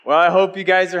Well, I hope you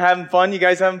guys are having fun. You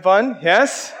guys having fun?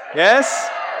 Yes? Yes?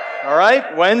 All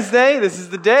right, Wednesday. This is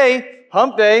the day.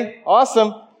 Hump day.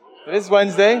 Awesome. It is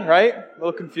Wednesday, right? A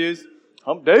little confused.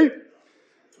 Hump day.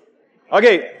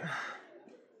 Okay.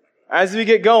 As we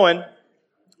get going,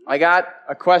 I got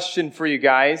a question for you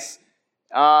guys,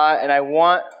 and I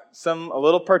want a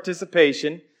little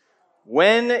participation.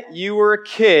 When you were a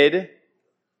kid,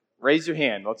 raise your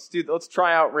hand. Let's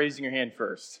try out raising your hand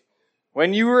first.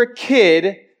 When you were a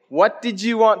kid, what did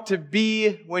you want to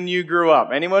be when you grew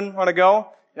up? Anyone want to go?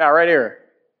 Yeah, right here.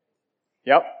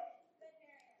 Yep.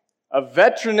 A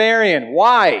veterinarian.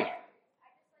 Why?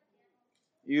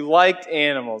 You liked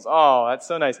animals. Oh, that's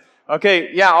so nice.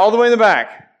 Okay, yeah, all the way in the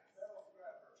back.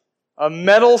 A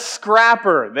metal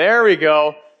scrapper. There we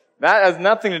go. That has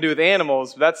nothing to do with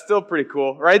animals, but that's still pretty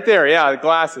cool. Right there, yeah, the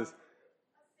glasses.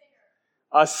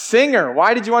 A singer.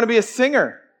 Why did you want to be a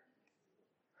singer?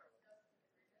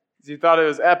 Because you thought it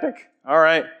was epic. All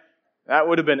right. That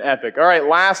would have been epic. All right,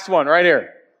 last one right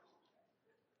here.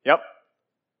 Yep.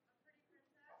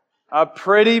 A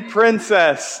pretty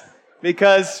princess.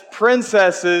 Because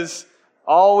princesses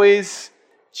always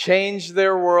change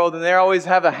their world and they always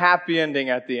have a happy ending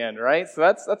at the end, right? So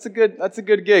that's a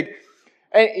good gig.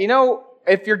 And you know,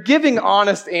 if you're giving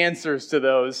honest answers to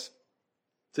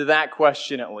that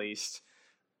question at least,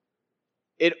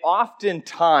 it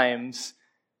oftentimes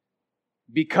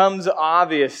becomes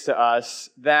obvious to us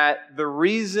that the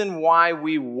reason why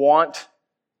we want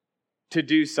to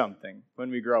do something when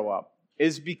we grow up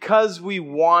is because we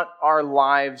want our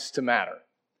lives to matter.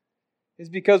 It's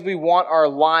because we want our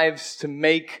lives to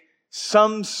make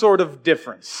some sort of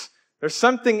difference. There's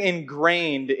something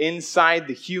ingrained inside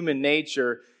the human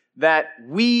nature that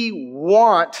we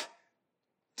want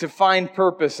to find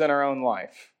purpose in our own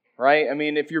life, right? I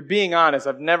mean, if you're being honest,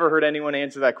 I've never heard anyone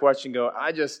answer that question go,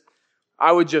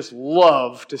 I would just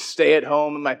love to stay at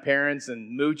home with my parents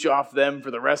and mooch off them for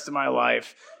the rest of my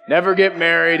life. Never get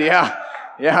married.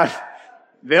 Yeah.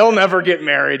 They'll never get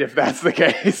married if that's the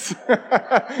case.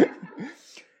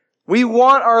 We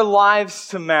want our lives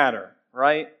to matter,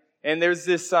 right? And there's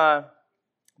this,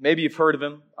 maybe you've heard of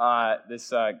him,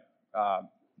 this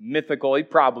mythical, he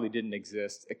probably didn't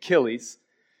exist, Achilles.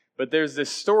 But there's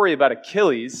this story about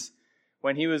Achilles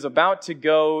when he was about to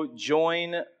go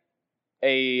join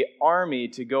an army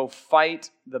to go fight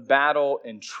the battle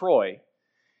in Troy.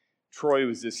 Troy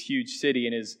was this huge city,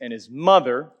 and his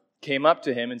mother came up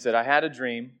to him and said, I had a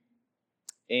dream,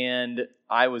 and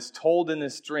I was told in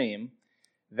this dream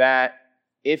that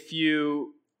if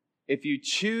you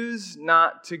choose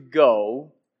not to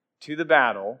go to the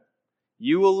battle,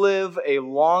 you will live a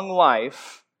long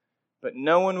life, but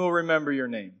no one will remember your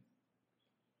name.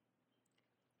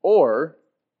 Or,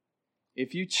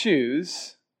 if you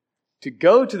choose to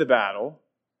go to the battle,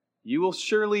 you will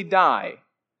surely die,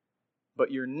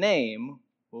 but your name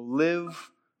will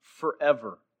live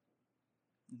forever.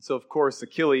 And so, of course,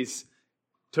 Achilles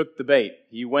took the bait.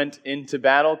 He went into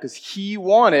battle because he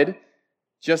wanted,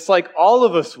 just like all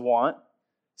of us want,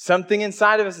 something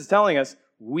inside of us is telling us,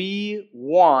 we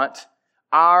want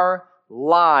our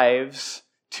lives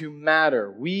to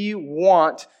matter. We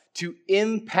want to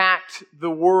impact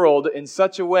the world in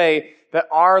such a way that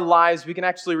our lives, we can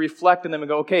actually reflect on them and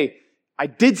go, okay, I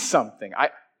did something.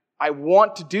 I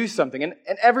want to do something. And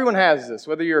everyone has this,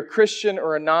 whether you're a Christian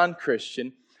or a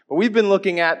non-Christian. But we've been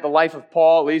looking at the life of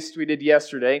Paul, at least we did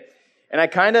yesterday. And I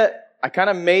kind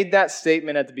of made that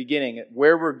statement at the beginning,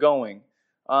 where we're going.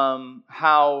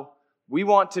 How we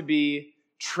want to be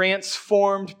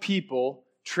transformed people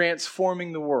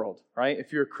transforming the world, right?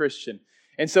 If you're a Christian.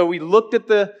 And so we looked at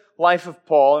the life of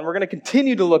Paul, and we're going to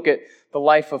continue to look at the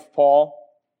life of Paul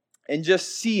and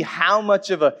just see how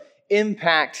much of an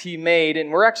impact he made.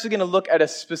 And we're actually going to look at a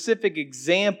specific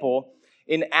example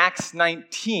in Acts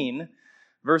 19,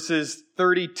 verses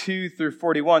 32 through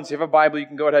 41. So if you have a Bible, you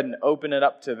can go ahead and open it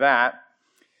up to that.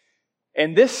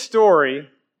 And this story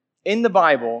in the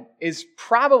Bible is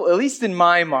probably, at least in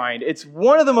my mind, it's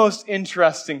one of the most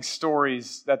interesting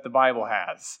stories that the Bible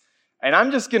has. And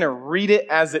I'm just going to read it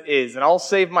as it is, and I'll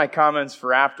save my comments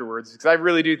for afterwards, because I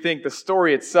really do think the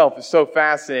story itself is so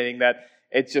fascinating that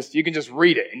you can just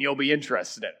read it and you'll be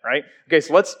interested in it, right? Okay,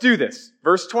 so let's do this.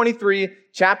 Verse 23,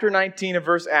 chapter 19 of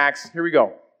verse Acts. Here we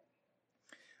go.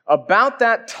 About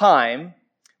that time,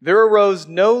 there arose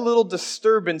no little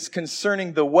disturbance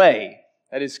concerning the way,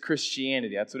 that is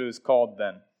Christianity. That's what it was called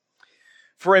then.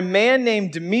 For a man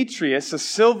named Demetrius, a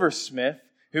silversmith,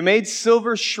 who made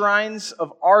silver shrines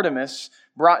of Artemis,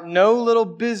 brought no little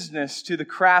business to the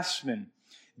craftsmen.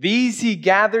 These he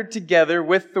gathered together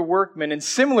with the workmen in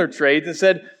similar trades and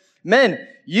said, Men,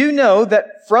 You know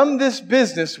that from this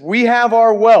business we have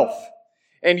our wealth.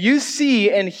 And you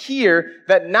see and hear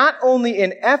that not only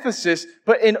in Ephesus,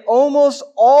 but in almost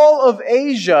all of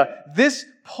Asia, this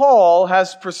Paul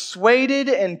has persuaded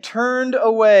and turned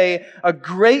away a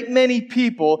great many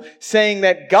people, saying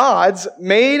that gods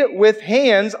made with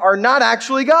hands are not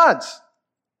actually gods.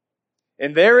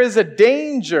 And there is a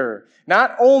danger,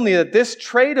 not only that this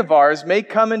trade of ours may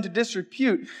come into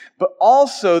disrepute, but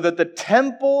also that the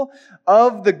temple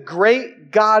of the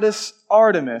great goddess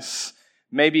Artemis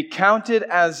may be counted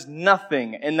as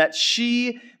nothing, and that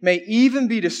she may even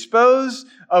be disposed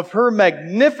of her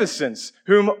magnificence,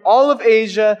 whom all of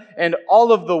Asia and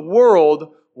all of the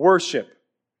world worship.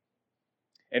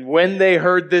 And when they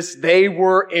heard this, they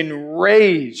were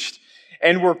enraged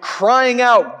and were crying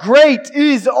out, "Great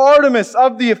is Artemis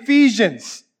of the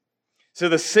Ephesians!" So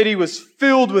the city was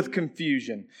filled with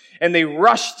confusion, and they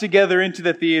rushed together into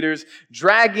the theaters,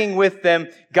 dragging with them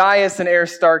Gaius and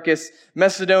Aristarchus,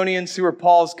 Macedonians who were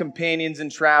Paul's companions in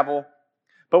travel.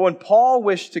 But when Paul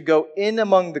wished to go in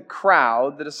among the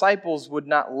crowd, the disciples would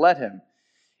not let him.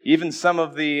 Even some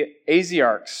of the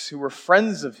Asiarchs, who were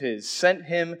friends of his, sent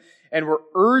him and were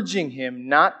urging him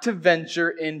not to venture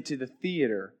into the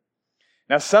theater.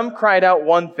 Now some cried out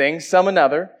one thing, some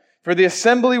another, for the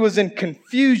assembly was in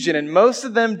confusion, and most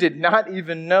of them did not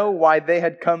even know why they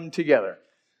had come together.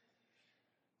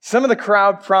 Some of the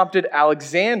crowd prompted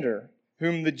Alexander,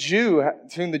 whom the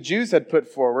Jews had put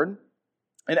forward,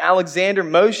 and Alexander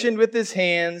motioned with his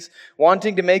hands,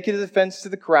 wanting to make his defense to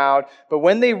the crowd. But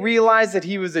when they realized that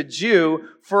he was a Jew,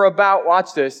 for about,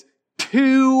 watch this,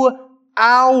 2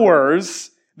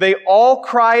 hours, they all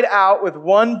cried out with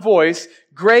one voice,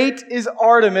 "Great is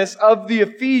Artemis of the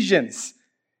Ephesians!"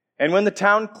 And when the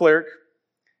town clerk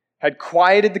had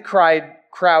quieted the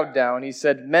crowd down, he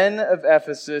said, "Men of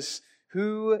Ephesus,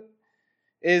 who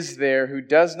is there who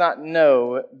does not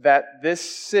know that the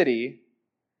city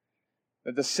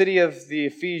of the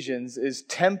Ephesians is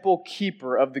temple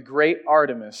keeper of the great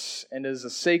Artemis, and is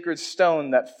a sacred stone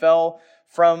that fell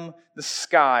from the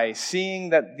sky?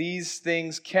 Seeing that these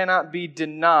things cannot be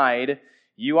denied,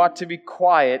 you ought to be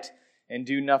quiet and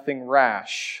do nothing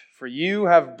rash. For you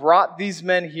have brought these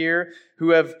men here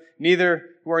who are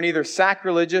neither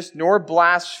sacrilegious nor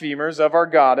blasphemers of our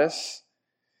goddess.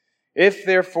 If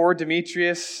therefore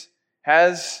Demetrius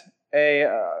if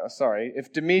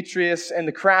Demetrius and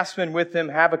the craftsmen with him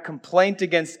have a complaint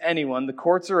against anyone, the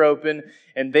courts are open,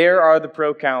 and there are the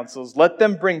proconsuls. Let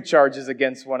them bring charges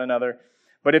against one another.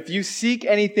 But if you seek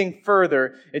anything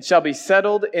further, it shall be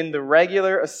settled in the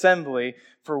regular assembly,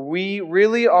 for we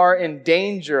really are in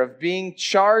danger of being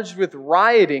charged with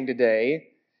rioting today,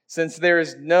 since there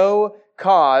is no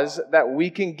cause that we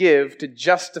can give to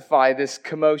justify this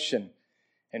commotion."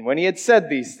 And when he had said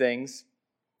these things,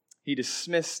 he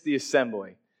dismissed the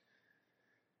assembly.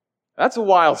 That's a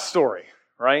wild story,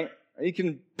 right? You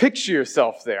can picture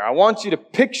yourself there. I want you to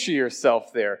picture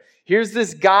yourself there. Here's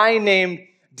this guy named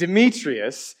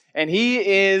Demetrius, and he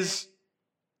is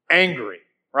angry,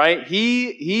 right?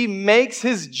 He makes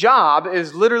his job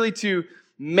is literally to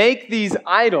make these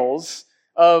idols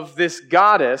of this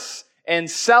goddess and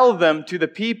sell them to the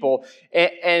people.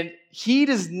 And he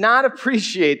does not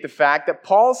appreciate the fact that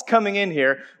Paul's coming in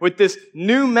here with this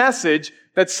new message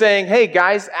that's saying, "Hey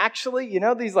guys, actually,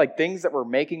 these things that we're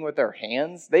making with our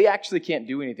hands, they actually can't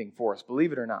do anything for us,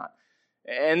 believe it or not."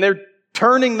 And they're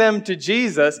turning them to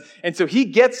Jesus. And so he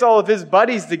gets all of his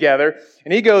buddies together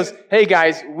and he goes, "Hey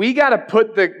guys, we got to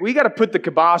put the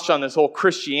kibosh on this whole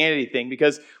Christianity thing,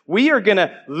 because we are going to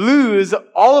lose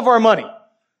all of our money.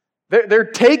 They're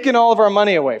taking all of our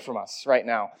money away from us right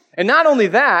now. And not only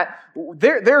that,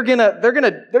 they're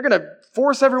gonna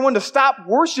force everyone to stop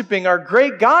worshiping our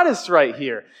great goddess right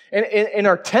here in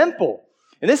our temple."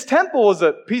 And this temple was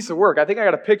a piece of work. I think I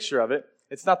got a picture of it.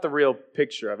 It's not the real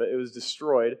picture of it. It was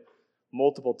destroyed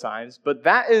multiple times. But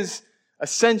that is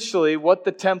essentially what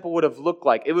the temple would have looked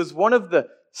like. It was one of the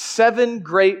 7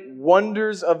 great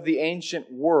wonders of the ancient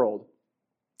world.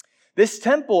 This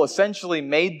temple essentially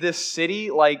made this city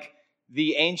like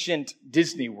the ancient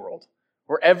Disney World,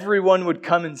 where everyone would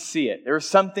come and see it. There was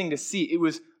something to see. It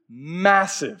was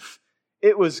massive.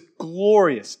 It was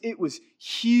glorious. It was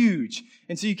huge.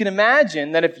 And so you can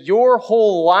imagine that if your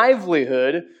whole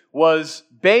livelihood was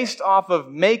based off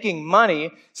of making money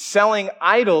selling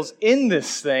idols in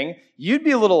this thing, you'd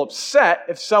be a little upset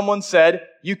if someone said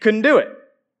you couldn't do it,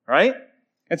 right?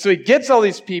 And so he gets all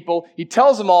these people, he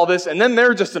tells them all this, and then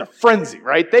they're just in a frenzy,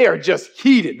 right? They are just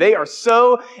heated. They are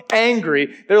so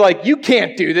angry. They're like, you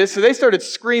can't do this. So they started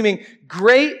screaming,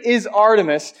 great is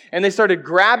Artemis. And they started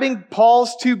grabbing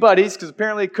Paul's two buddies, because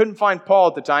apparently they couldn't find Paul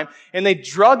at the time, and they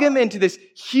drug him into this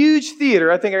huge theater.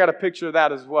 I think I got a picture of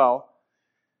that as well.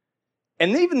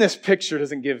 And even this picture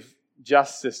doesn't give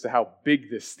justice to how big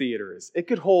this theater is. It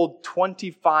could hold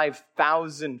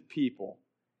 25,000 people.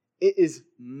 It is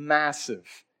massive.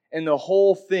 And the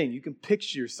whole thing, you can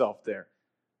picture yourself there.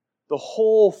 The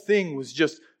whole thing was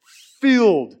just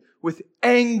filled with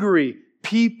angry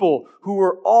people who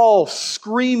were all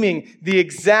screaming the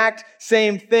exact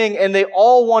same thing. And they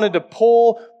all wanted to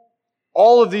pull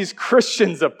all of these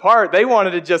Christians apart. They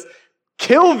wanted to just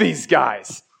kill these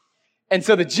guys. And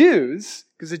so the Jews,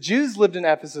 because the Jews lived in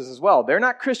Ephesus as well, they're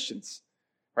not Christians.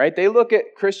 Right? They look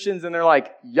at Christians and they're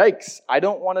like, yikes, I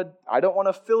don't want to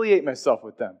affiliate myself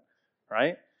with them.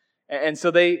 Right? And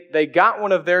so they got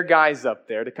one of their guys up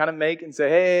there to kind of make and say,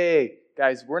 hey,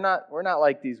 guys, we're not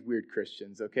like these weird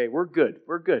Christians, okay? We're good.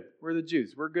 We're the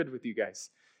Jews. We're good with you guys.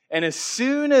 And as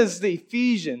soon as the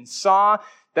Ephesians saw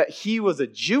that he was a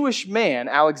Jewish man,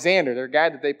 Alexander, their guy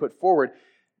that they put forward,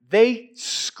 they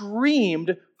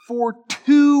screamed for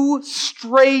 2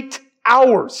 straight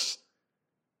hours.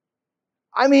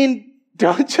 I mean,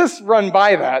 don't just run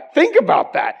by that. Think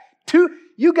about that.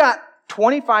 You got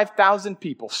 25,000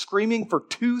 people screaming for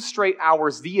 2 straight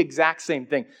hours the exact same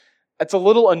thing. That's a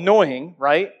little annoying,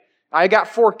 right? I got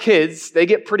 4 kids. They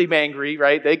get pretty angry,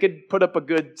 right? They could put up a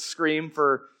good scream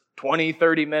for 20,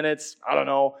 30 minutes. I don't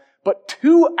know. But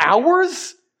 2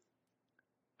 hours?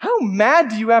 How mad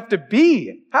do you have to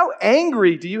be? How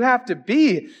angry do you have to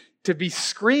be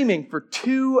screaming for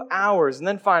 2 hours? And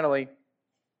then finally,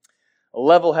 a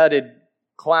level-headed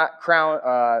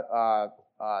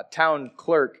town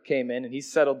clerk came in, and he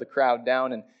settled the crowd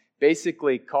down and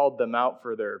basically called them out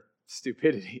for their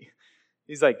stupidity.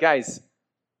 He's like, guys,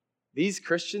 these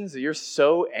Christians that you're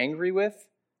so angry with,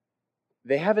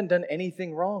 they haven't done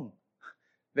anything wrong.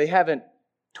 They haven't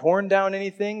torn down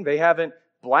anything. They've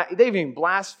even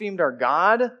blasphemed our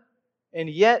God, and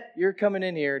yet you're coming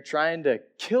in here trying to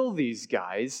kill these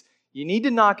guys. You need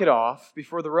to knock it off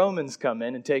before the Romans come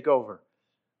in and take over.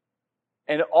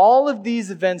 And all of these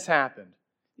events happened.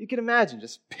 You can imagine,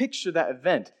 just picture that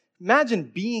event.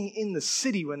 Imagine being in the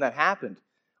city when that happened.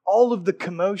 All of the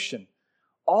commotion.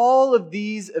 All of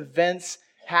these events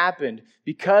happened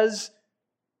because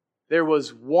there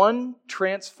was one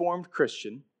transformed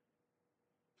Christian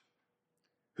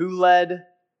who led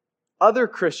other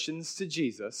Christians to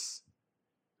Jesus,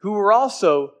 who were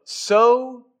also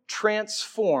so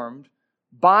transformed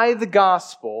by the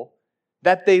gospel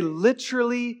that they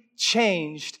literally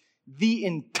changed the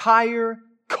entire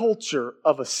culture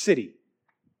of a city.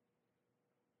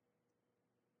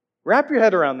 Wrap your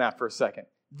head around that for a second.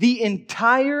 The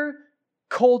entire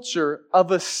culture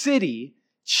of a city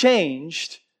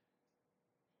changed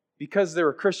because there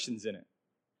were Christians in it.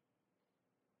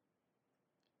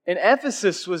 And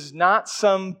Ephesus was not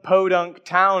some podunk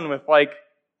town with like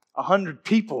 100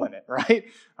 people in it, right?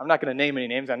 I'm not going to name any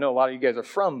names. I know a lot of you guys are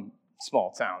from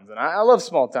small towns, and I love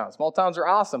small towns. Small towns are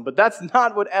awesome, but that's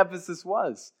not what Ephesus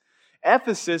was.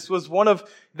 Ephesus was one of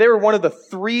the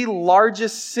 3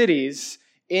 largest cities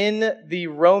in the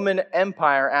Roman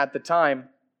Empire at the time.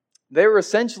 They were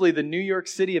essentially the New York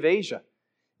City of Asia.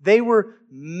 They were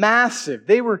massive.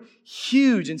 They were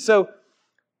huge. And so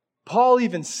Paul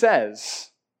even says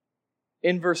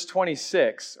in verse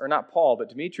 26, or not Paul, but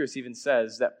Demetrius even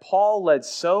says that Paul led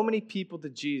so many people to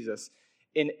Jesus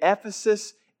in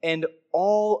Ephesus and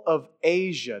all of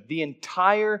Asia, the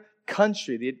entire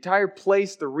country, the entire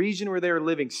place, the region where they were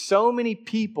living. So many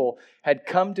people had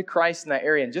come to Christ in that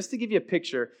area. And just to give you a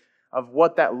picture of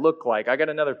what that looked like, I got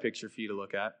another picture for you to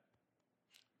look at.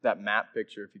 That map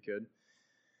picture, if you could.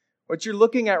 What you're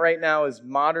looking at right now is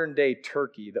modern-day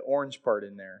Turkey, the orange part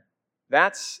in there.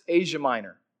 That's Asia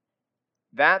Minor.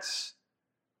 That's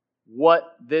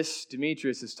what this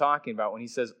Demetrius is talking about when he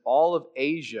says all of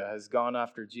Asia has gone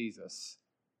after Jesus.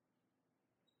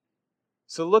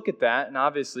 So look at that, and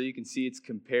obviously you can see it's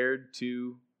compared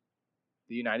to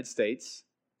the United States.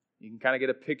 You can kind of get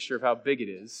a picture of how big it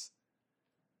is.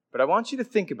 But I want you to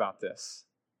think about this.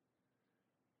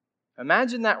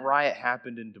 Imagine that riot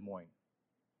happened in Des Moines.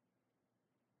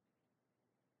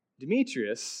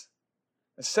 Demetrius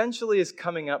essentially is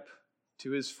coming up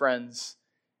to his friends,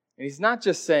 and he's not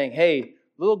just saying, hey,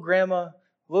 little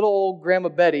old Grandma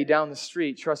Betty down the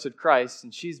street trusted Christ,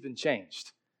 and she's been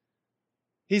changed.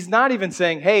 He's not even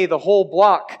saying, hey, the whole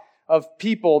block of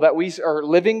people that we are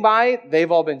living by,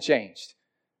 they've all been changed.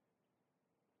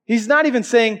 He's not even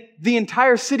saying the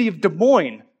entire city of Des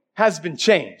Moines has been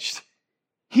changed.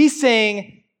 He's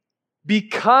saying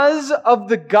because of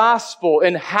the gospel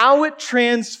and how it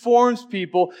transforms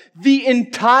people, the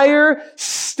entire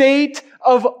state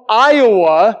of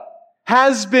Iowa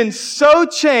has been so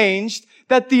changed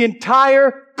that the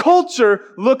entire culture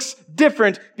looks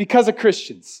different because of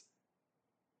Christians.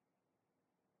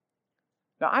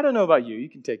 Now, I don't know about you. You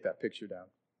can take that picture down.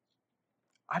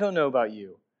 I don't know about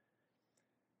you.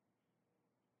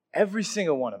 Every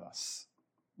single one of us,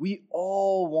 we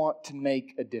all want to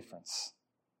make a difference.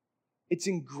 It's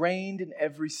ingrained in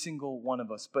every single one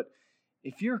of us. But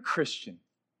if you're a Christian,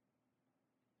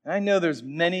 and I know there's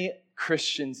many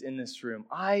Christians in this room,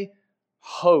 I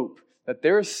hope that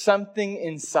there is something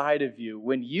inside of you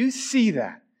when you see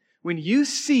that, when you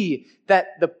see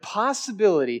that the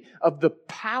possibility of the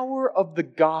power of the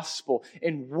gospel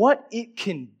and what it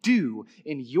can do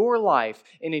in your life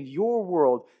and in your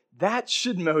world, that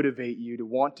should motivate you to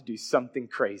want to do something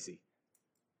crazy.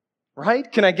 Right?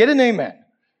 Can I get an amen?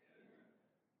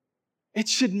 It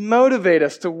should motivate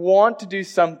us to want to do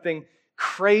something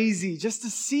crazy just to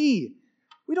see.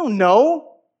 We don't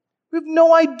know. We have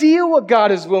no idea what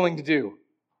God is willing to do.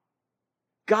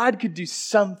 God could do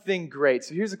something great.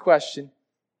 So here's a question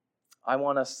I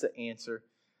want us to answer.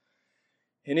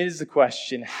 And it is the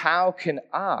question, how can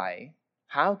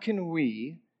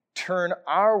we turn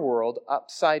our world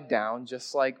upside down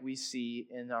just like we see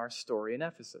in our story in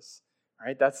Ephesus?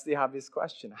 Right? That's the obvious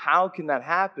question. How can that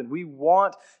happen? We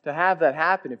want to have that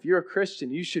happen. If you're a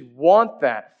Christian, you should want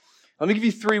that. Let me give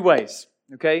you 3 ways.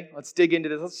 Okay? Let's dig into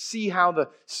this. Let's see how the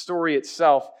story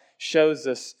itself shows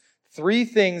us. 3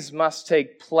 things must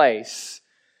take place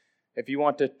if you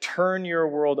want to turn your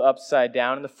world upside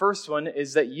down. And the first one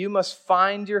is that you must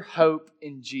find your hope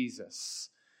in Jesus.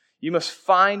 You must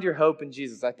find your hope in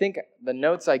Jesus. I think the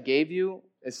notes I gave you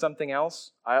is something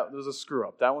else. There was a screw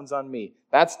up. That one's on me.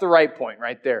 That's the right point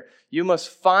right there. You must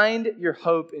find your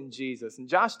hope in Jesus. And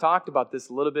Josh talked about this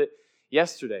a little bit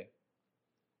yesterday.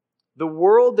 The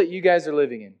world that you guys are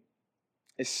living in,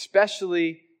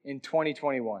 especially in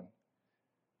 2021,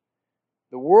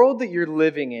 the world that you're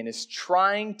living in is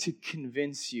trying to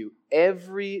convince you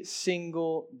every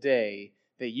single day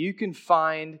that you can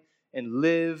find and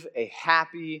live a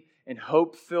happy and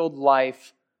hope-filled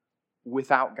life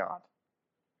without God.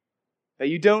 That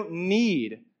you don't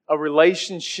need a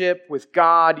relationship with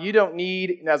God. You don't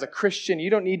need, as a Christian, you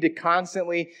don't need to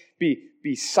constantly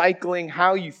be cycling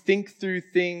how you think through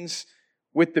things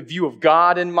with the view of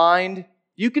God in mind.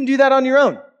 You can do that on your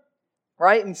own.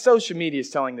 Right? And social media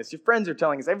is telling this. Your friends are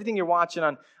telling us. Everything you're watching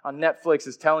on Netflix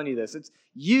is telling you this.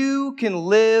 You can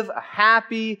live a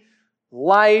happy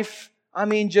life. I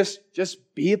mean, just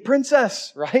be a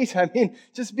princess, right? I mean,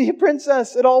 just be a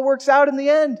princess. It all works out in the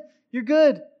end. You're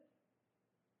good.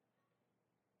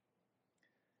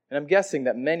 And I'm guessing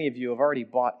that many of you have already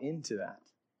bought into that.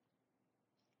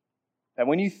 That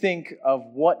when you think of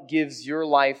what gives your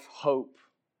life hope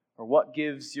or what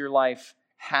gives your life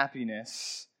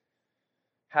happiness,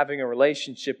 having a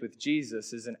relationship with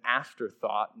Jesus is an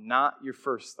afterthought, not your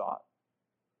first thought.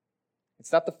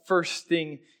 It's not the first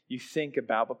thing you think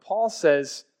about. But Paul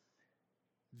says,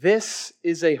 this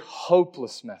is a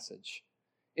hopeless message.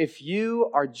 If you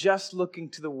are just looking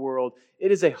to the world,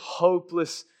 it is a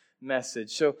hopeless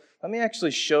message. So let me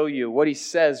actually show you what he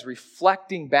says,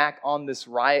 reflecting back on this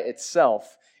riot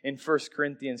itself in 1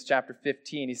 Corinthians chapter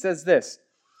 15. He says this,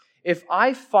 if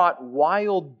I fought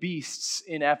wild beasts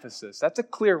in Ephesus, that's a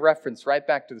clear reference right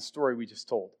back to the story we just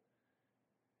told.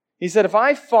 He said, if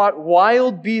I fought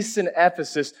wild beasts in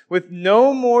Ephesus with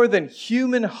no more than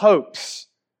human hopes,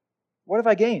 what have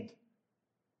I gained?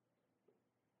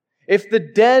 If the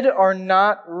dead are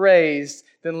not raised,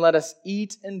 then let us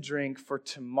eat and drink, for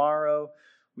tomorrow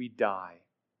we die.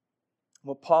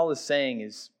 What Paul is saying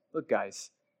is, look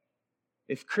guys,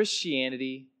 if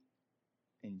Christianity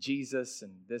and Jesus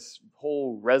and this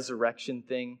whole resurrection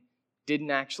thing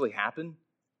didn't actually happen,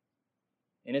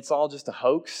 and it's all just a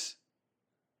hoax,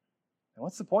 then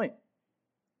what's the point?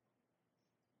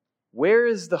 Where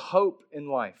is the hope in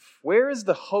life? Where is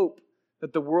the hope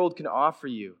that the world can offer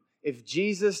you if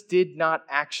Jesus did not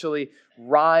actually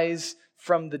rise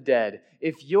from the dead?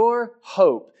 If your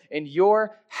hope and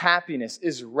your happiness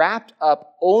is wrapped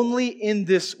up only in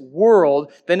this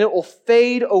world, then it will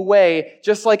fade away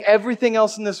just like everything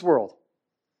else in this world.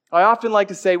 I often like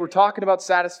to say, we're talking about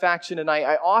satisfaction tonight.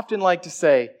 I often like to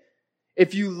say,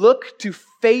 if you look to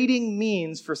fading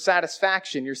means for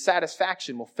satisfaction, your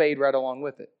satisfaction will fade right along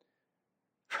with it.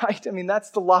 Right? I mean,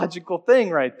 that's the logical thing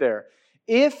right there.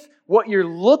 If what you're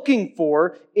looking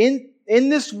for in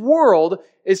this world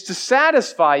is to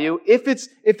satisfy you, if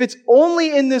it's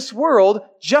only in this world,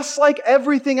 just like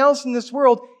everything else in this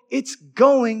world, it's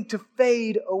going to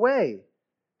fade away.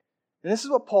 And this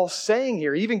is what Paul's saying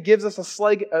here. He even gives us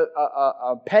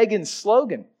a pagan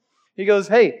slogan. He goes,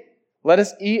 hey, let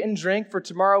us eat and drink, for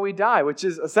tomorrow we die, which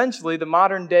is essentially the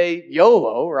modern day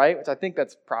YOLO, right? Which I think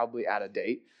that's probably out of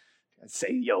date. I'd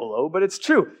say YOLO, but it's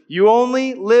true. You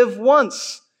only live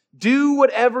once. Do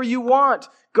whatever you want.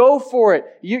 Go for it.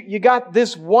 You got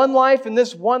this one life and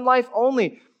this one life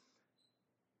only.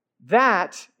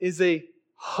 That is a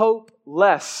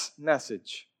hopeless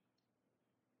message.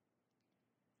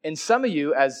 And some of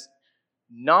you, as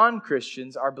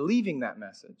non-Christians, are believing that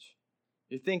message.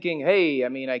 You're thinking, hey,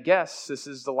 I guess this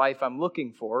is the life I'm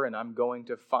looking for, and I'm going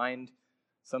to find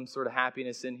some sort of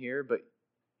happiness in here, but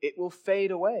it will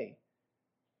fade away.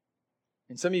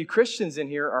 And some of you Christians in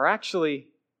here are actually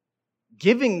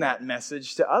giving that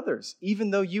message to others,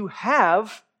 even though you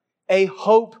have a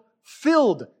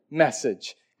hope-filled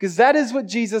message. Because that is what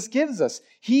Jesus gives us.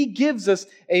 He gives us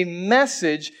a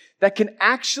message that can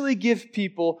actually give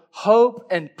people hope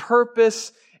and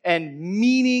purpose and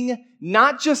meaning,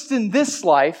 not just in this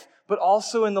life, but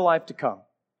also in the life to come.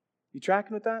 You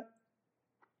tracking with that?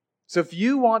 So if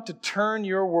you want to turn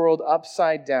your world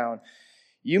upside down,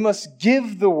 you must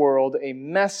give the world a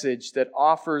message that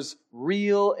offers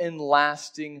real and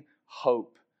lasting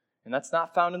hope. And that's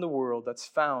not found in the world, that's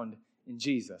found in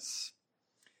Jesus.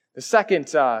 The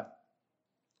second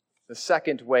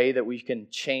way that we can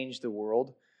change the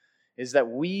world is that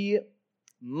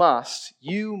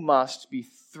you must be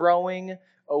throwing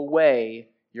away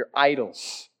your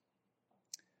idols.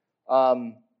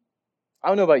 I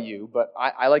don't know about you, but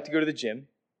I like to go to the gym,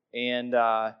 and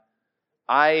one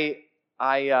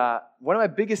of my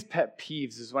biggest pet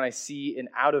peeves is when I see an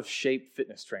out-of-shape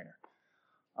fitness trainer.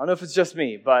 I don't know if it's just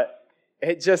me, but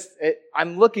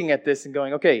I'm looking at this and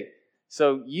going, okay,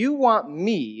 so you want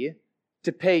me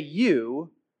to pay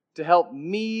you to help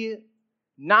me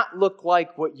not look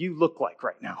like what you look like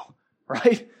right now,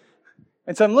 right?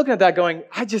 And so I'm looking at that going,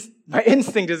 my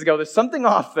instinct is to go, there's something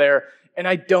off there, and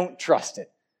I don't trust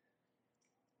it.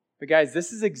 But guys,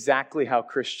 this is exactly how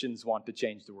Christians want to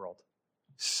change the world.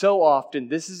 So often,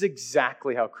 this is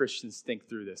exactly how Christians think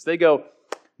through this. They go,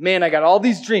 man, I got all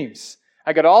these dreams.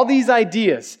 I got all these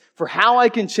ideas for how I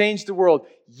can change the world.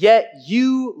 Yet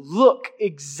you look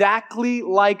exactly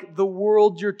like the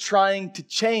world you're trying to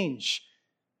change.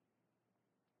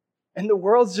 And the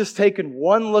world's just taking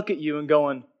one look at you and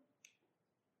going,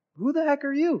 who the heck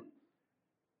are you?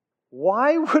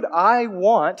 Why would I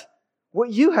want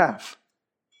what you have?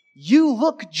 You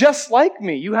look just like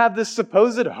me. You have this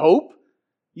supposed hope.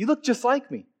 You look just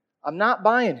like me. I'm not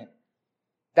buying it.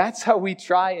 That's how we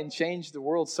try and change the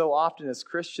world so often as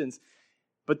Christians.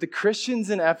 But the Christians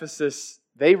in Ephesus,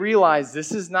 they realize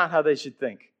this is not how they should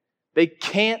think. They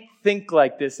can't think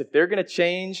like this. If they're going to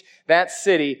change that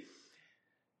city,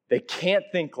 they can't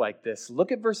think like this.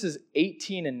 Look at verses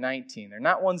 18 and 19. They're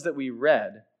not ones that we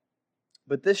read,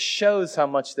 but this shows how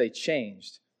much they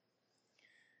changed.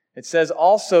 It says,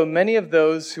 also, many of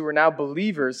those who were now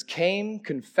believers came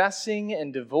confessing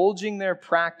and divulging their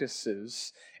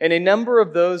practices, and a number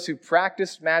of those who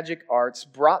practiced magic arts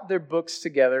brought their books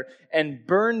together and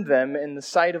burned them in the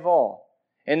sight of all.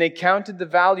 And they counted the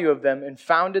value of them and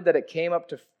found that it came up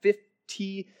to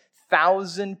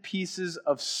 50,000 pieces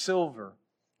of silver,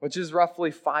 which is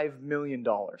roughly $5 million.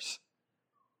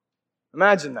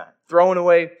 Imagine that. Throwing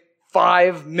away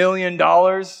 $5 million.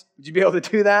 Would you be able to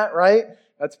do that, right?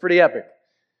 That's pretty epic.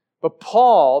 But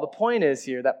Paul, the point is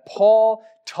here that Paul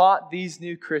taught these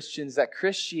new Christians that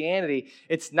Christianity,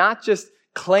 it's not just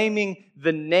claiming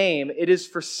the name, it is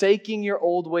forsaking your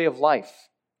old way of life.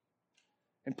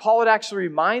 And Paul would actually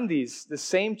remind the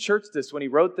same church this when he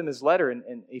wrote them his letter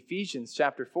in Ephesians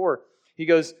chapter 4. He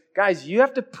goes, guys, you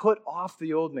have to put off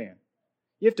the old man.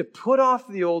 You have to put off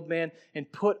the old man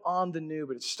and put on the new.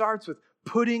 But it starts with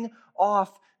putting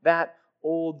off that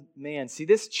old man. See,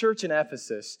 this church in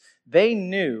Ephesus, they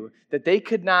knew that they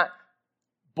could not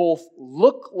both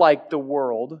look like the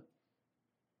world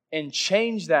and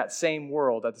change that same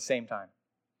world at the same time.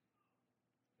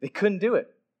 They couldn't do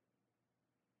it.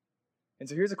 And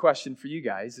so here's a question for you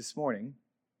guys this morning.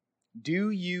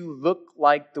 Do you look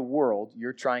like the world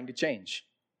you're trying to change?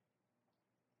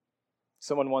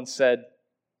 Someone once said,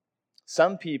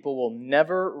 some people will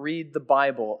never read the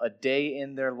Bible a day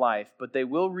in their life, but they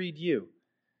will read you.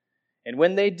 And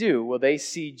when they do, will they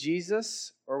see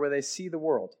Jesus or will they see the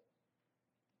world?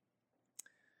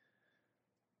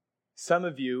 some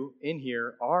of you in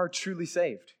here are truly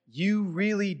saved. You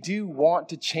really do want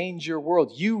to change your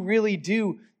world. You really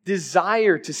do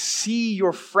desire to see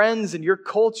your friends and your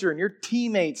culture and your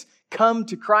teammates come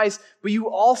to Christ. But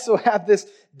you also have this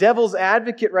devil's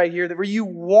advocate right here where you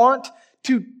want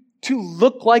to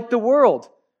look like the world.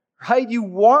 Right? You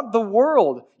want the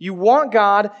world. You want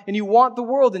God and you want the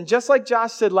world. And just like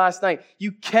Josh said last night,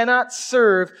 you cannot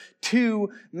serve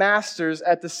two masters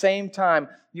at the same time.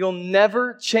 You'll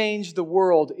never change the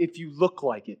world if you look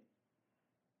like it.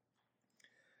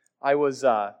 I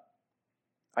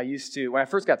used to, when I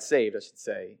first got saved, I should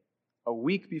say, a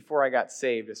week before I got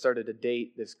saved, I started to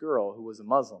date this girl who was a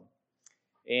Muslim.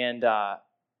 And I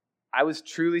was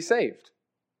truly saved.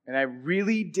 And I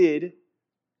really did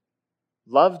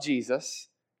love Jesus,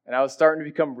 and I was starting to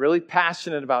become really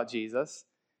passionate about Jesus,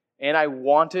 and I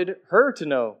wanted her to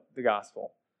know the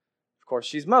gospel. Of course,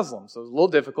 she's Muslim, so it was a little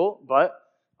difficult, but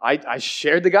I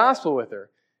shared the gospel with her.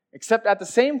 Except at the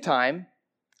same time,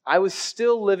 I was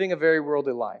still living a very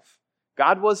worldly life.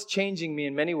 God was changing me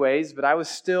in many ways, but I was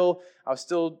still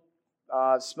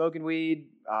smoking weed,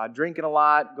 drinking a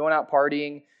lot, going out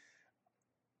partying.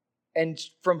 And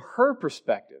from her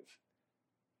perspective,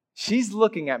 she's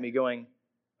looking at me going,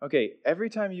 okay,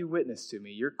 every time you witness to me,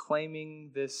 you're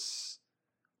claiming this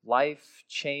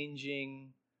life-changing,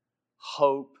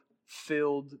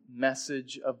 hope-filled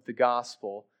message of the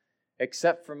gospel,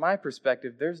 except from my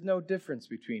perspective, there's no difference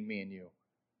between me and you.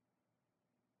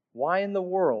 Why in the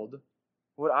world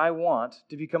would I want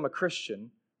to become a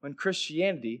Christian when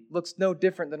Christianity looks no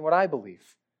different than what I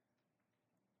believe?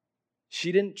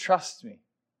 She didn't trust me.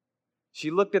 She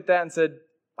looked at that and said,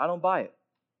 I don't buy it.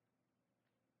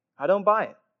 I don't buy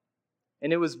it.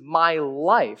 And it was my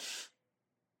life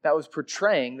that was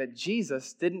portraying that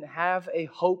Jesus didn't have a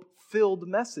hope-filled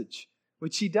message,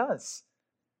 which he does.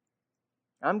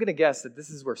 I'm going to guess that this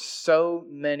is where so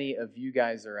many of you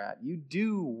guys are at. You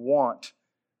do want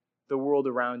the world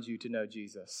around you to know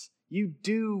Jesus. You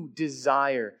do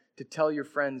desire to tell your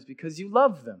friends because you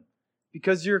love them,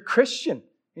 because you're a Christian,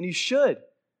 and you should.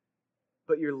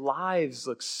 But your lives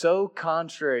look so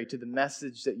contrary to the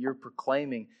message that you're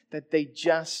proclaiming that they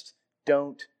just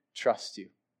don't trust you.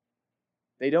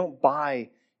 They don't buy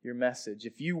your message.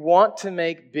 If you want to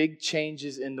make big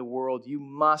changes in the world, you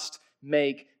must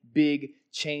make big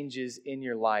changes in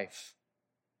your life.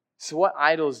 So what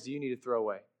idols do you need to throw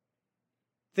away?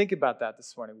 Think about that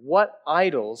this morning. What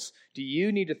idols do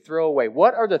you need to throw away?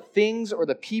 What are the things or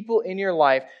the people in your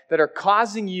life that are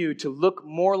causing you to look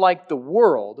more like the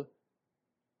world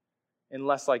and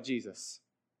less like Jesus?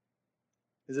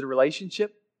 Is it a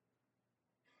relationship?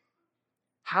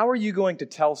 How are you going to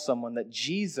tell someone that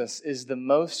Jesus is the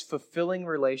most fulfilling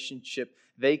relationship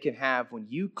they can have when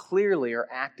you clearly are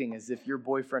acting as if your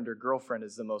boyfriend or girlfriend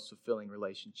is the most fulfilling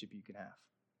relationship you can have?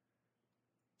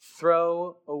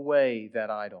 Throw away that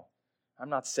idol. I'm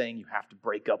not saying you have to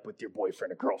break up with your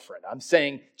boyfriend or girlfriend. I'm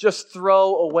saying just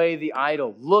throw away the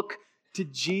idol. Look to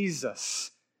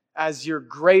Jesus as your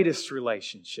greatest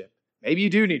relationship. Maybe you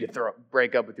do need to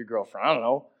break up with your girlfriend. I don't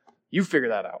know. You figure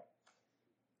that out.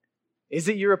 Is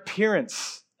it your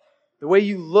appearance? The way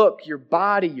you look, your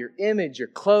body, your image, your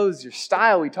clothes, your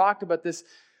style? We talked about this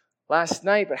last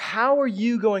night, but how are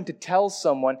you going to tell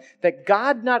someone that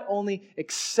God not only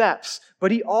accepts, but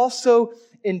he also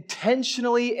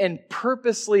intentionally and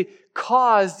purposely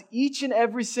caused each and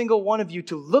every single one of you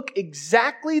to look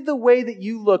exactly the way that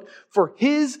you look for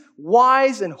his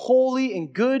wise and holy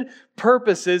and good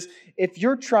purposes if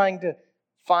you're trying to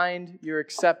find your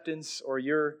acceptance or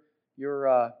your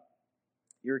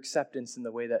acceptance in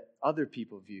the way that other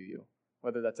people view you,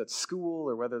 whether that's at school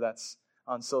or whether that's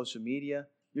on social media?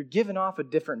 You're giving off a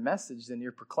different message than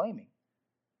you're proclaiming.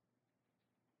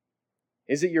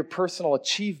 Is it your personal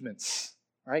achievements,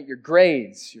 right? Your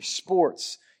grades, your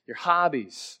sports, your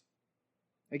hobbies?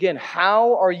 Again,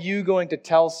 how are you going to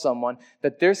tell someone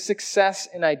that their success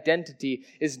and identity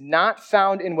is not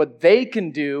found in what they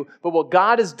can do, but what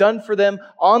God has done for them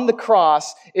on the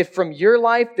cross, if from your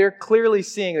life they're clearly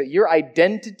seeing that your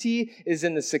identity is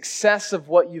in the success of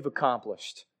what you've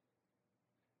accomplished?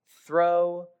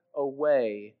 Throw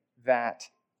away that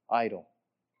idol.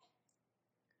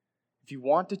 If you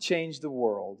want to change the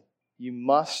world, you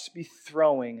must be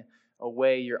throwing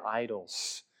away your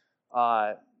idols.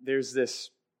 There's this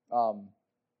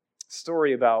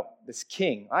story about this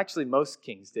king. Actually, most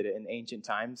kings did it in ancient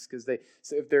times because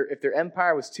if their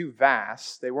empire was too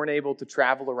vast, they weren't able to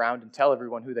travel around and tell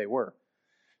everyone who they were.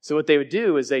 So what they would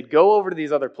do is they'd go over to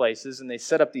these other places and they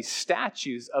set up these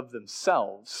statues of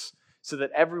themselves, so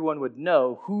that everyone would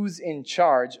know who's in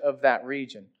charge of that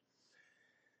region.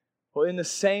 Well, in the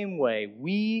same way,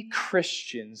 we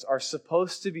Christians are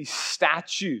supposed to be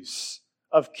statues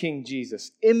of King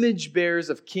Jesus, image bearers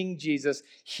of King Jesus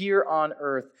here on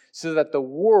earth, so that the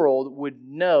world would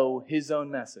know his own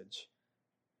message.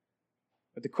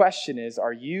 But the question is,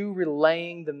 are you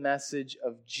relaying the message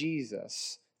of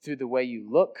Jesus through the way you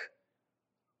look,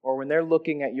 or when they're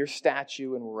looking at your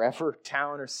statue in wherever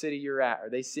town or city you're at, are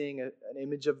they seeing an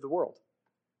image of the world?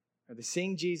 Are they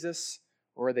seeing Jesus,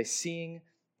 or are they seeing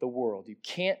the world? You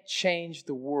can't change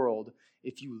the world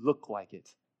if you look like it.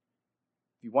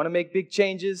 If you want to make big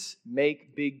changes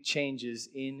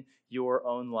in your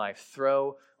own life.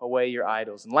 Throw away your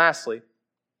idols. And lastly,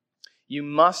 you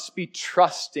must be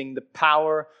trusting the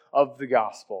power of the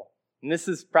gospel. And this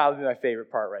is probably my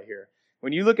favorite part right here.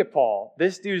 When you look at Paul,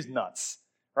 this dude's nuts,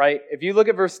 right? If you look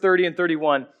at verse 30 and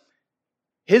 31,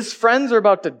 his friends are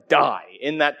about to die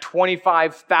in that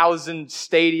 25,000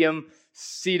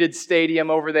 seated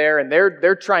stadium over there, and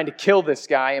they're trying to kill this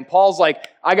guy. And Paul's like,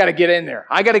 I got to get in there.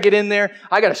 I got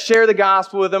to share the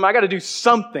gospel with them. I got to do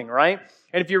something, right?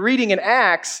 And if you're reading in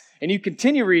Acts, and you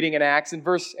continue reading in Acts,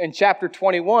 in chapter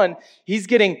 21, he's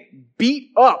getting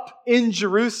beat up in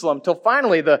Jerusalem till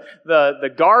finally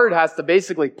the guard has to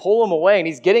basically pull him away, and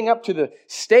he's getting up to the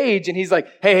stage, and he's like,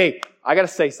 hey, I got to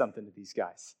say something to these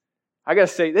guys. I got to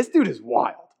say, this dude is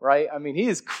wild, right? I mean, he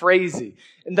is crazy.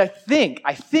 And I think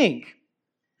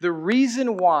the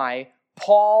reason why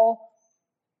Paul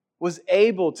was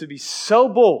able to be so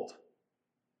bold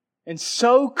and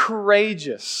so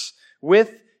courageous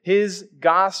with his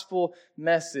gospel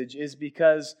message is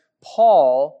because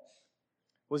Paul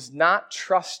was not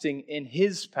trusting in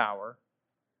his power.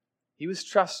 He was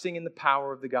trusting in the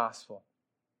power of the gospel.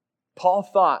 Paul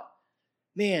thought,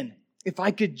 man, if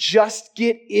I could just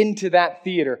get into that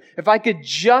theater, if I could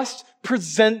just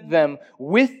present them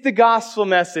with the gospel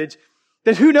message,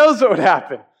 then who knows what would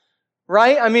happen,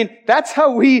 right? I mean, that's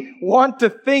how we want to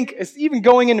think. It's even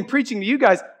going in and preaching to you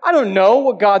guys, I don't know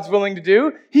what God's willing to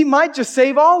do. He might just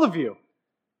save all of you.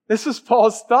 This was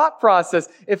Paul's thought process.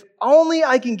 If only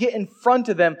I can get in front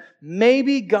of them,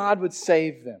 maybe God would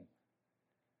save them.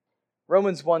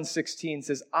 Romans 1:16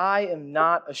 says, I am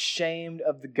not ashamed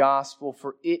of the gospel,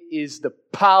 for it is the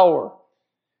power.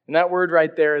 And that word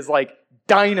right there is like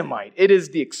dynamite. It is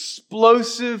the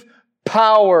explosive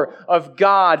power of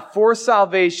God for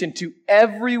salvation to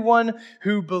everyone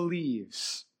who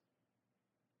believes.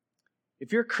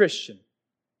 If you're a Christian,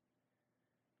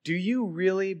 do you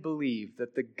really believe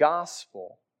that the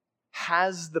gospel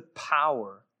has the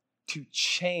power to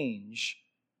change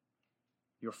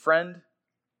your friend,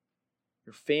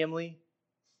 your family,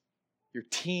 your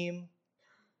team,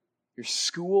 your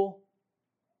school,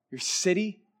 your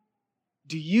city?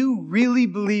 Do you really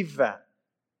believe that?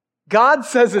 God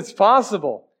says it's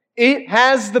possible. It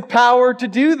has the power to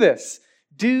do this.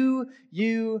 Do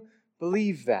you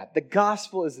believe that? The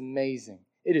gospel is amazing.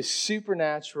 It is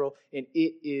supernatural and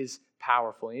it is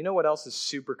powerful. And you know what else is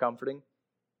super comforting?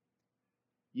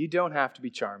 You don't have to be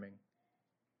charming.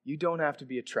 You don't have to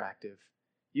be attractive.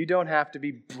 You don't have to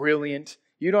be brilliant.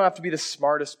 You don't have to be the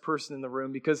smartest person in the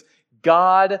room, because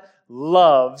God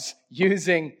loves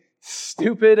using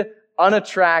stupid,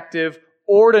 unattractive,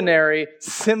 ordinary,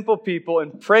 simple people.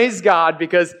 And praise God,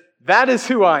 because that is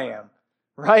who I am,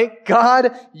 right?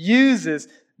 God uses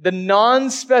the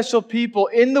non-special people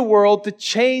in the world to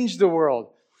change the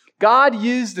world. God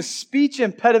used the speech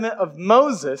impediment of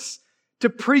Moses to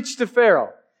preach to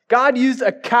Pharaoh. God used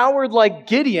a coward like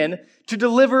Gideon to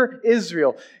deliver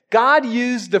Israel. God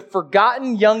used the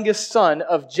forgotten youngest son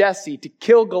of Jesse to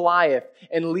kill Goliath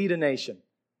and lead a nation.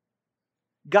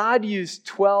 God used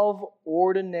 12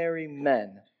 ordinary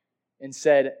men and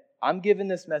said, I'm giving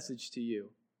this message to you.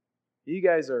 You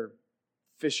guys are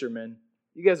fishermen.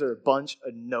 You guys are a bunch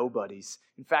of nobodies.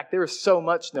 In fact, there were so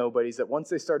much nobodies that once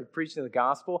they started preaching the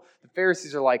gospel, the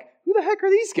Pharisees are like, who the heck are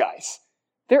these guys?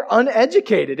 They're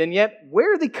uneducated, and yet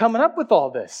where are they coming up with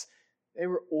all this? They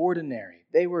were ordinary.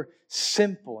 They were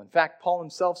simple. In fact, Paul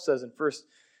himself says in 1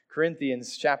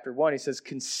 Corinthians chapter 1, he says,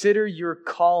 consider your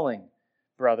calling,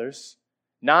 brothers.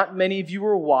 Not many of you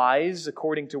were wise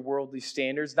according to worldly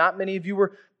standards. Not many of you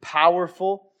were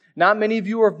powerful. Not many of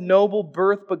you are of noble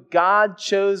birth, but God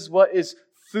chose what is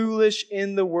foolish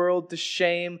in the world to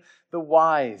shame the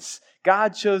wise.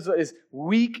 God chose what is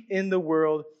weak in the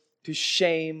world to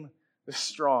shame the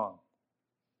strong.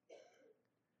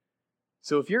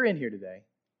 So if you're in here today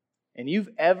and you've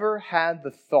ever had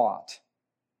the thought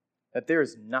that there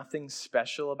is nothing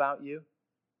special about you,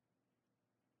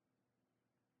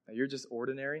 that you're just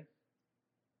ordinary,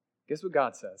 guess what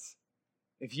God says?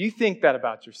 If you think that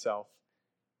about yourself,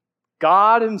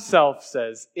 God himself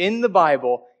says in the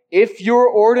Bible, If you're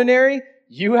ordinary,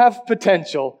 you have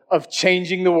potential of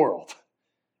changing the world.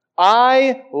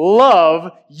 I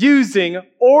love using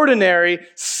ordinary,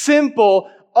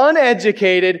 simple,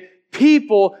 uneducated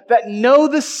people that know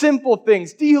the simple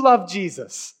things. Do you love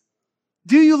Jesus?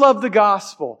 Do you love the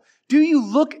gospel? Do you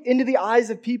look into the eyes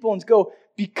of people and go,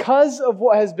 because of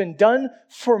what has been done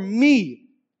for me,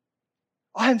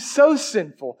 I'm so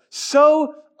sinful,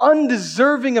 so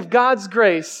undeserving of God's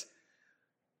grace,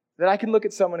 that I can look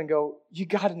at someone and go, you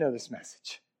got to know this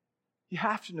message. You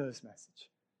have to know this message.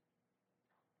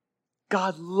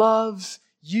 God loves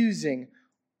using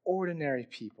ordinary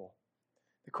people.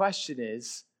 The question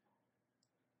is,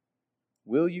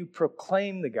 will you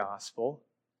proclaim the gospel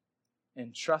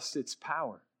and trust its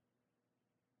power?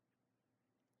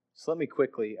 So let me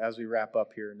quickly, as we wrap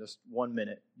up here in just 1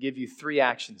 minute, give you 3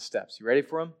 action steps. You ready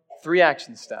for them? 3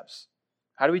 action steps.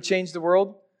 How do we change the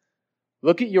world?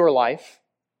 Look at your life.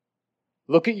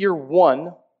 Look at your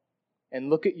one, and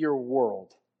look at your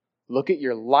world. Look at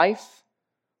your life,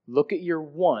 look at your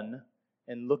one,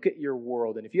 and look at your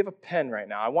world. And if you have a pen right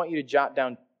now, I want you to jot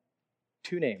down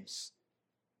 2 names.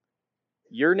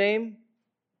 Your name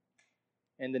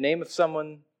and the name of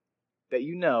someone that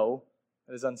you know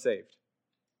that is unsaved.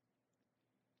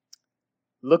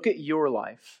 Look at your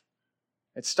life.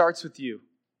 It starts with you.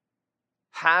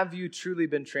 Have you truly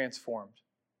been transformed?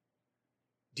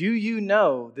 Do you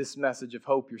know this message of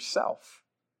hope yourself?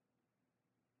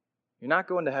 You're not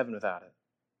going to heaven without it.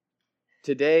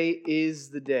 Today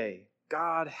is the day.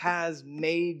 God has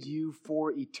made you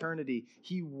for eternity.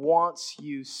 He wants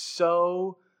you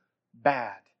so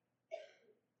bad.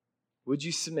 Would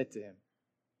you submit to Him?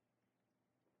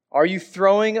 Are you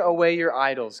throwing away your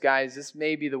idols? Guys, this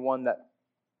may be the one that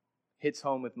hits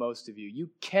home with most of you. You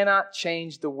cannot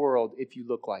change the world if you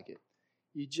look like it.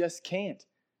 You just can't.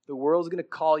 The world's going to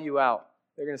call you out.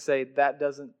 They're going to say, that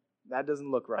doesn't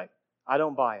look right. I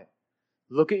don't buy it.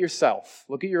 Look at yourself.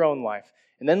 Look at your own life.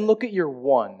 And then look at your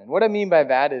one. And what I mean by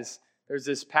that is there's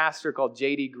this pastor called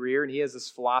J.D. Greear, and he has this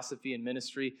philosophy in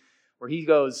ministry where he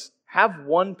goes, have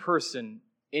one person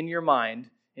in your mind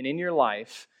and in your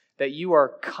life that you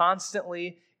are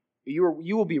constantly,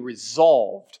 you will be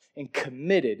resolved and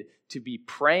committed to be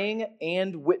praying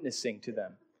and witnessing to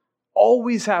them.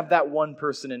 Always have that one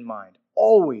person in mind.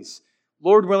 Always.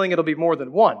 Lord willing, it'll be more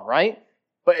than one, right?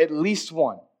 But at least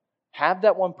one. Have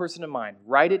that one person in mind.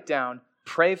 Write it down.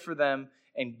 Pray for them.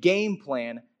 And game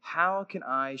plan, how can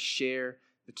I share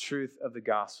the truth of the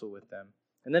gospel with them?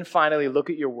 And then finally, look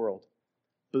at your world.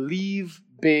 Believe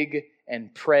big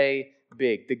and pray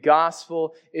big. The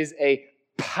gospel is a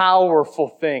powerful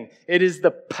thing. It is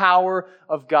the power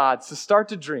of God. So start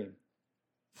to dream.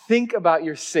 Think about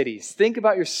your cities. Think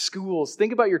about your schools.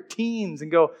 Think about your teams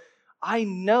and go, I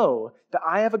know that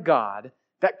I have a God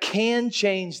that can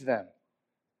change them.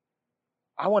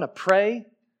 I want to pray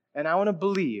and I want to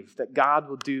believe that God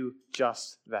will do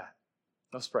just that.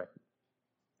 Let's pray.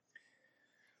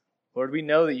 Lord, we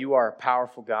know that you are a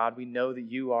powerful God. We know that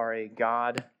you are a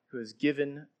God who has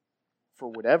given, for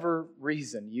whatever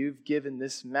reason, you've given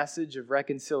this message of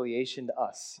reconciliation to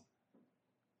us.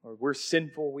 Lord, we're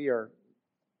sinful. We are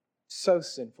so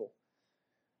sinful.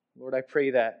 Lord, I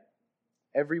pray that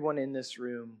everyone in this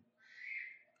room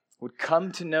would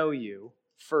come to know you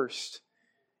first.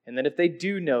 And that if they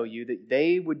do know you, that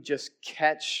they would just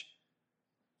catch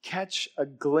a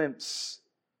glimpse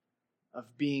of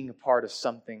being a part of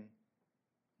something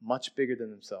much bigger than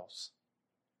themselves.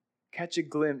 Catch a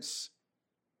glimpse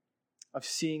of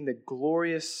seeing the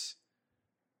glorious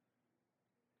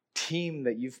team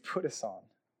that you've put us on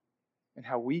and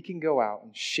how we can go out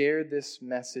and share this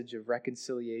message of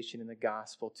reconciliation in the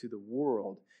gospel to the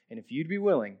world. And if you'd be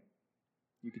willing,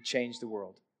 you could change the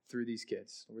world through these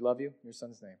kids. We love you. In your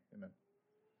son's name. Amen.